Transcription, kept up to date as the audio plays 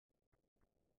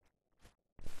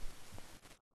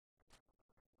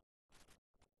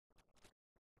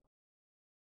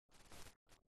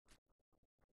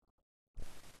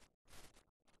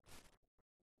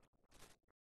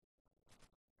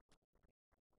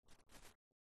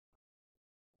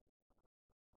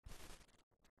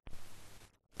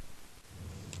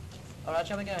All right,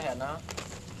 shall we go ahead now?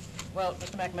 Well,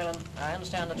 Mr. Macmillan, I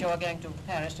understand that you are going to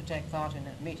Paris to take part in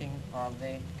a meeting of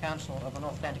the Council of the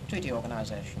North Atlantic Treaty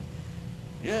Organisation.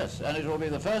 Yes, and it will be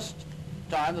the first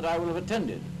time that I will have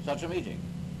attended such a meeting.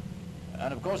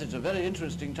 And of course it's a very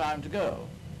interesting time to go,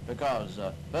 because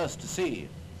first to see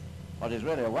what is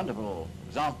really a wonderful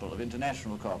example of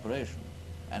international cooperation,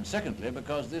 and secondly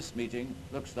because this meeting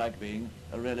looks like being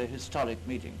a really historic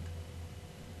meeting.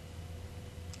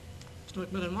 Mr.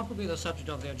 Macmillan, what will be the subject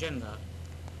of the agenda?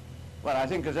 Well, I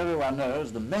think, as everyone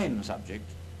knows, the main subject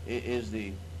is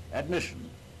the admission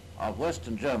of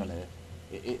Western Germany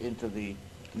into the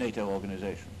NATO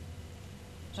Organisation.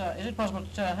 So, is it possible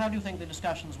to tell how do you think the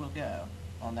discussions will go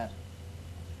on that?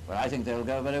 Well, I think they'll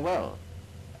go very well.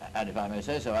 And if I may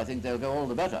say so, I think they'll go all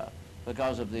the better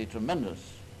because of the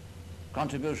tremendous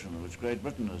contribution which Great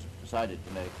Britain has decided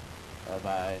to make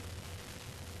by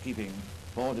keeping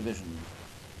 4 divisions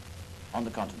on the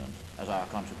continent as our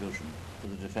contribution to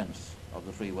the defense of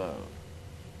the free world.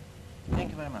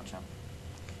 Thank you very much, sir.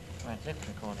 Right, lift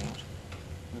recordings.